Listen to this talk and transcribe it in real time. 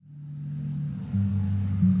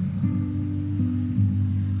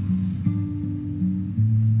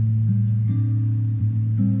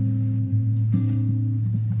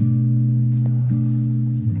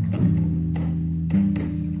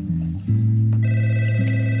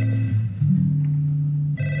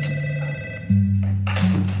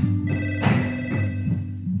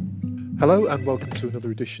Hello and welcome to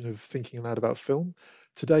another edition of Thinking Aloud About Film.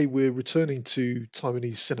 Today we're returning to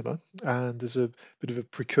Taiwanese cinema, and as a bit of a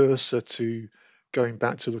precursor to going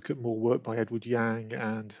back to look at more work by Edward Yang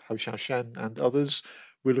and Hou Xiaoshen and others.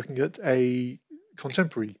 We're looking at a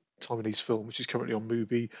contemporary Taiwanese film which is currently on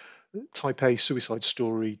Mubi, Taipei Suicide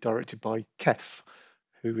Story, directed by Kef,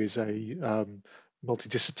 who is a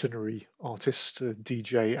multidisciplinary artist,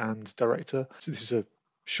 DJ and director. So this is a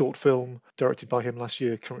short film directed by him last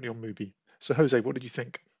year, currently on Mubi. So Jose, what did you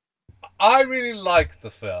think? I really liked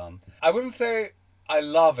the film. I wouldn't say I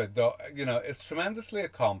love it though. It's tremendously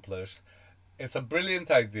accomplished. It's a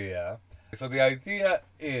brilliant idea. So the idea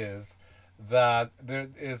is that there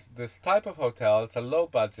is this type of hotel. It's a low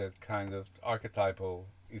budget kind of archetypal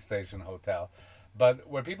East Asian hotel, but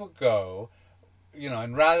where people go,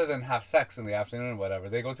 and rather than have sex in the afternoon or whatever,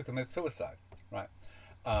 they go to commit suicide, right?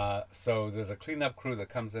 So there's a cleanup crew that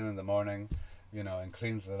comes in the morning, and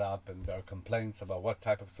cleans it up, and there are complaints about what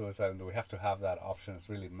type of suicide, and do we have to have that option? It's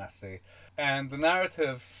really messy. And the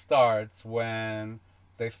narrative starts when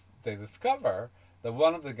they discover that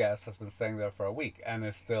one of the guests has been staying there for a week and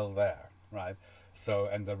is still there, right? So,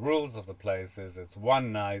 and the rules of the place is it's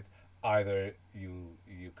one night, either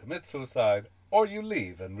you commit suicide or you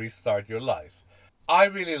leave and restart your life. I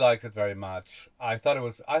really liked it very much. I thought it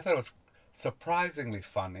was surprisingly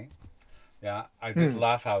funny. Yeah, I did Hmm.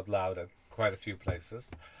 laugh out loud at quite a few places.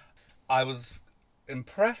 I was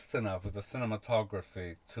impressed enough with the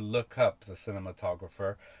cinematography to look up the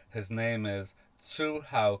cinematographer. His name is Tsu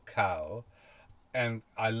Hao Kao, and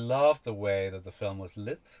I loved the way that the film was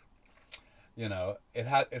lit.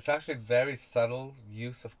 It's actually very subtle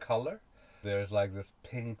use of color. There's like this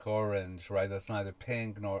pink orange, right? That's neither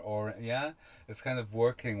pink nor orange. Yeah, it's kind of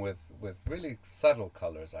working with really subtle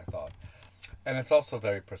colors, I thought, and it's also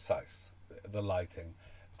very precise. The lighting,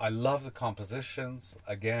 I love the compositions.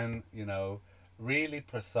 Again, really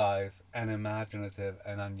precise and imaginative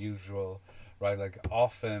and unusual, right? Like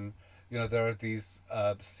often, there are these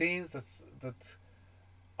scenes that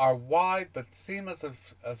are wide but seem as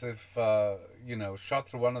if shot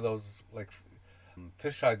through one of those like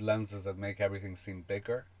fisheye lenses that make everything seem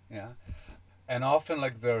bigger. Yeah, and often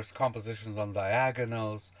like there's compositions on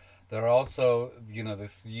diagonals. There are also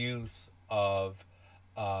this use of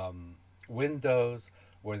windows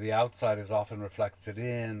where the outside is often reflected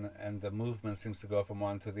in and the movement seems to go from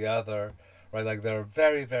one to the other, right? Like there are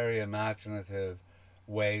very, very imaginative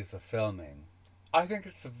ways of filming. I think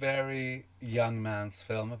it's a very young man's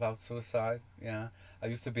film about suicide. Yeah, I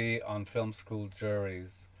used to be on film school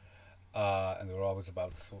juries, and they were always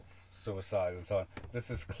about suicide and so on. This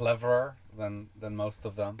is cleverer than most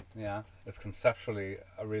of them. Yeah, it's conceptually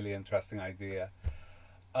a really interesting idea.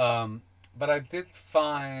 But I did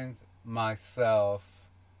find myself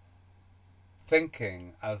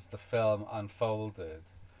thinking as the film unfolded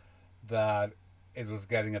that it was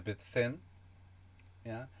getting a bit thin.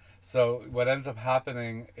 Yeah. So what ends up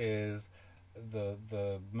happening is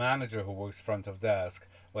the manager who works front of desk,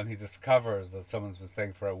 when he discovers that someone's been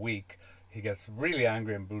staying for a week, he gets really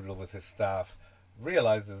angry and brutal with his staff.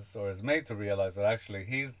 Realizes or is made to realize that actually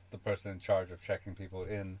he's the person in charge of checking people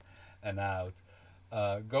in and out.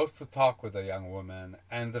 Goes to talk with a young woman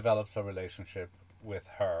and develops a relationship with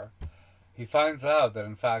her. He finds out that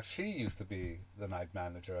in fact she used to be the night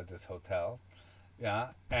manager at this hotel. Yeah,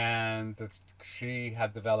 and that she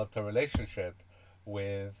had developed a relationship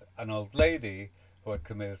with an old lady who had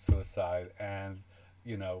committed suicide and,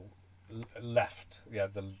 you know, left. Yeah,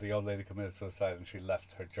 the old lady committed suicide and she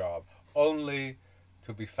left her job only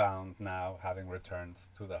to be found now having returned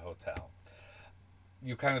to the hotel.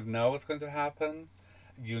 You kind of know what's going to happen.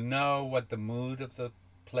 You know what the mood of the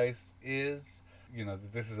place is.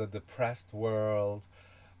 This is a depressed world,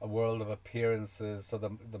 a world of appearances. So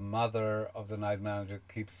the mother of the night manager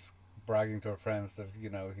keeps bragging to her friends that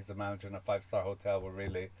he's a manager in a 5-star hotel, where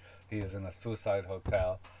really he is in a suicide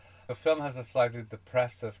hotel. The film has a slightly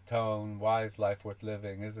depressive tone. Why is life worth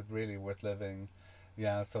living? Is it really worth living?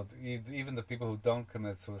 Yeah. So even the people who don't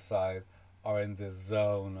commit suicide are in this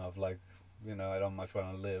zone of like, I don't much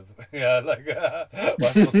want to live. Yeah, like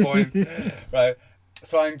what's the point, right?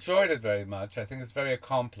 So I enjoyed it very much. I think it's very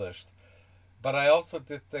accomplished, but I also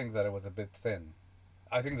did think that it was a bit thin.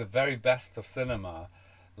 I think the very best of cinema,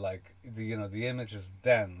 like the image is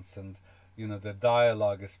dense, and the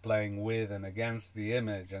dialogue is playing with and against the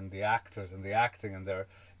image and the actors and the acting, and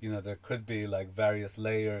there could be like various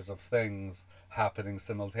layers of things happening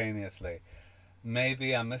simultaneously.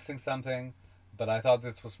 Maybe I'm missing something, but I thought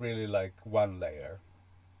this was really like one layer.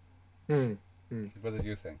 Hmm. Mm. What did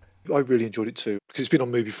you think? I really enjoyed it too because it's been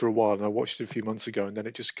on movie for a while, and I watched it a few months ago, and then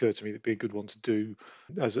it just occurred to me that it'd be a good one to do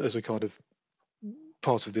as a kind of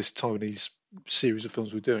part of this Taiwanese series of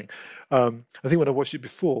films we're doing. I think when I watched it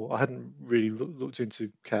before, I hadn't really looked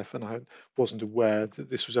into Kef, and I wasn't aware that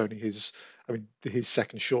this was only his, I mean, his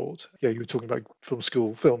second short. Yeah, you were talking about film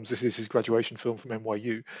school films. This is his graduation film from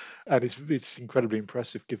NYU, and it's incredibly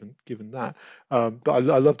impressive given that. But I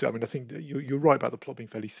loved it. I mean, I think that you're right about the plot being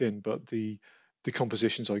fairly thin, but the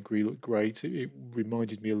compositions, I agree, look great. It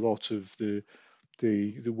reminded me a lot of the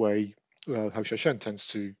way Hou Hsiao tends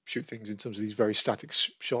to shoot things in terms of these very static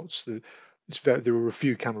shots. There are a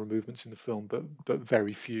few camera movements in the film, but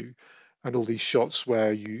very few, and all these shots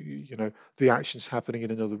where you know the action's happening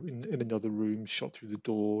in another room, shot through the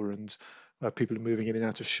door, and people are moving in and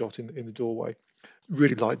out of shot in the doorway.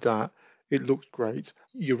 Really like that. It looked great.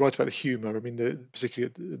 You're right about the humour. I mean,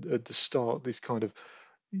 particularly at the start, this kind of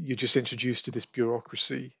you're just introduced to this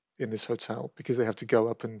bureaucracy in this hotel because they have to go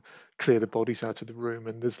up and clear the bodies out of the room.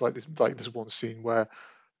 And there's like this one scene where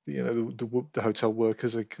the hotel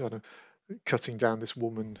workers are kind of cutting down this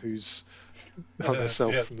woman who's hung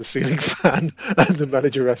herself Yes. from the ceiling fan, and the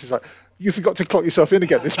manageress is like, "You forgot to clock yourself in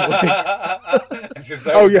again this morning." And she's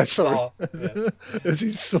there Oh with yeah, the sorry. saw. Yeah. As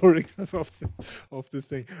he's soaring off the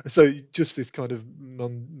thing. So just this kind of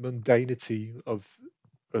mundanity of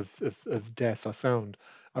death, I found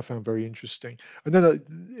very interesting. And then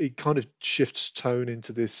it kind of shifts tone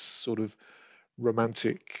into this sort of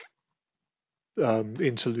romantic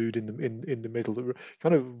interlude in the middle that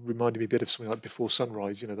kind of reminded me a bit of something like Before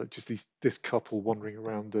Sunrise. You know, that just this couple wandering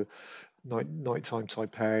around the nighttime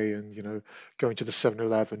Taipei, and going to the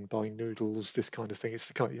 7-Eleven, buying noodles, this kind of thing. It's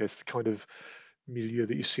the kind of milieu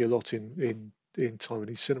that you see a lot in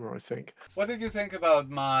Taiwanese cinema, I think. What did you think about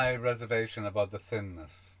my reservation about the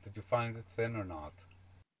thinness? Did you find it thin or not?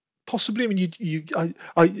 Possibly. I mean,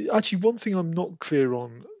 I actually, one thing I'm not clear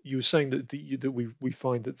on. You were saying that that we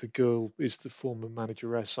find that the girl is the former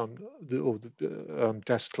manageress, or the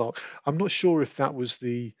desk clerk. I'm not sure if that was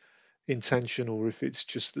the intention, or if it's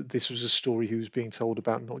just that this was a story he was being told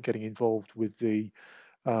about not getting involved with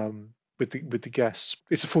um, the guests.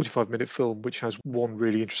 It's a 45-minute film which has one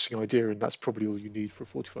really interesting idea, and that's probably all you need for a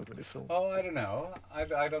 45-minute film. Oh, I don't know.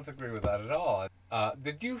 I don't agree with that at all.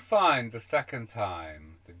 Did you find the second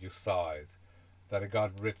time that you saw it that it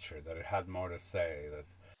got richer, that it had more to say? That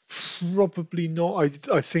Probably not.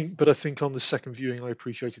 I think on the second viewing, I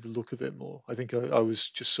appreciated the look of it more. I think I was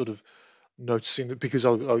just sort of noticing that because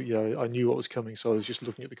I knew what was coming, so I was just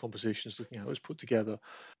looking at the compositions, looking how it was put together.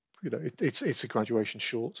 It's a graduation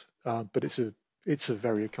short, but it's a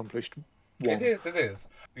very accomplished it one. is, it is.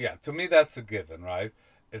 Yeah, to me that's a given, right?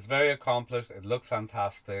 It's very accomplished. It looks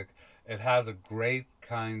fantastic. It has a great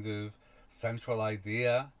kind of central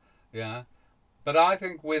idea. Yeah, but I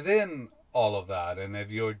think within all of that, and if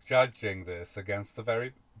you're judging this against the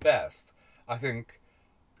very best, I think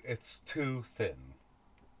it's too thin.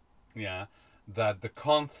 Yeah, that the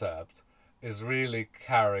concept is really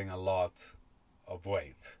carrying a lot of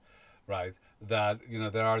weight, right? That,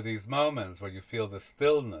 there are these moments where you feel the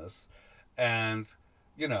stillness, and,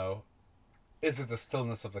 you know, is it the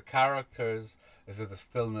stillness of the characters? Is it the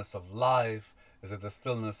stillness of life? Is it the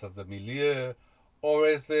stillness of the milieu? Or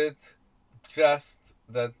is it just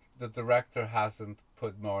that the director hasn't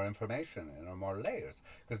put more information in or more layers?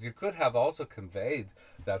 Because you could have also conveyed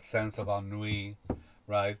that sense of ennui,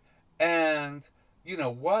 right? And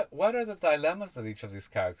what are the dilemmas that each of these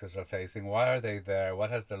characters are facing? Why are they there?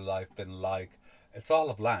 What has their life been like? It's all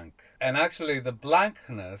a blank. And actually the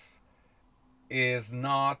blankness is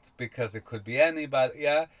not because it could be anybody.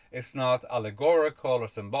 Yeah, it's not allegorical or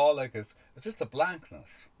symbolic. It's just a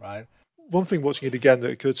blankness, right? One thing watching it again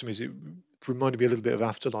that occurred to me is it reminded me a little bit of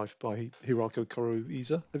Afterlife by Hirako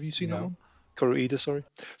Kuroiza. Have you seen that Yeah. one? Kuroida, sorry.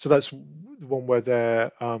 So that's the one where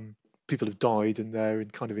people have died, and they're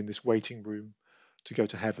in this waiting room to go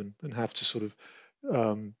to heaven, and have to sort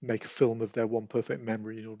of make a film of their one perfect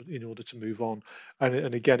memory in order to move on.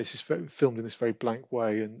 And again, it's filmed in this very blank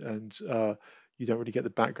way, and you don't really get the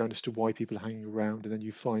background as to why people are hanging around, and then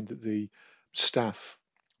you find that the staff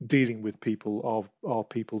dealing with people are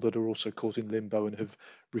people that are also caught in limbo and have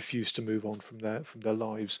refused to move on from their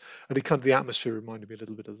lives. And it kind of the atmosphere reminded me a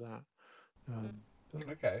little bit of that. But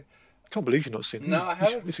Okay. I can't believe you've not seen No, I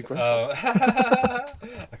it's haven't. a great film.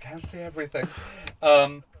 Oh, I can't see everything.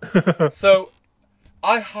 Um, so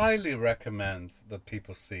I highly recommend that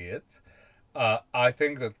people see it. I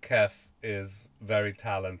think that Kef is very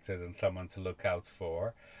talented and someone to look out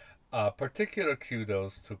for. Particular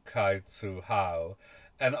kudos to Kai Tzu Hao.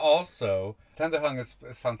 And also, Tender Hung is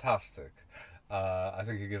fantastic. I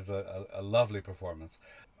think he gives a lovely performance.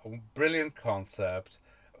 A brilliant concept,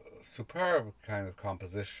 superb kind of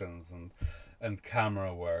compositions and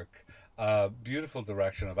camera work, beautiful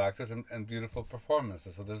direction of actors, and beautiful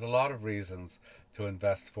performances. So there's a lot of reasons to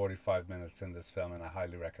invest 45 minutes in this film, and I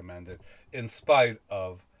highly recommend it, in spite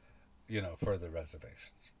of, further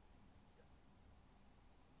reservations.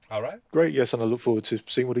 All right. Great, yes, and I look forward to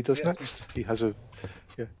seeing what he does Yes, next.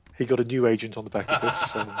 He got a new agent on the back of this,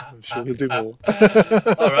 so I'm sure he'll do more.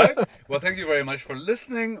 All right. Well, thank you very much for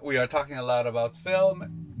listening. We are talking a lot about film.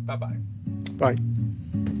 Bye-bye. Bye.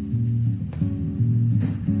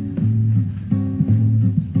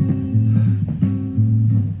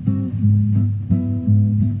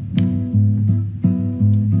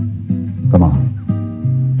 Come on.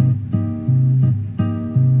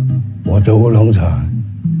 我做涼茶。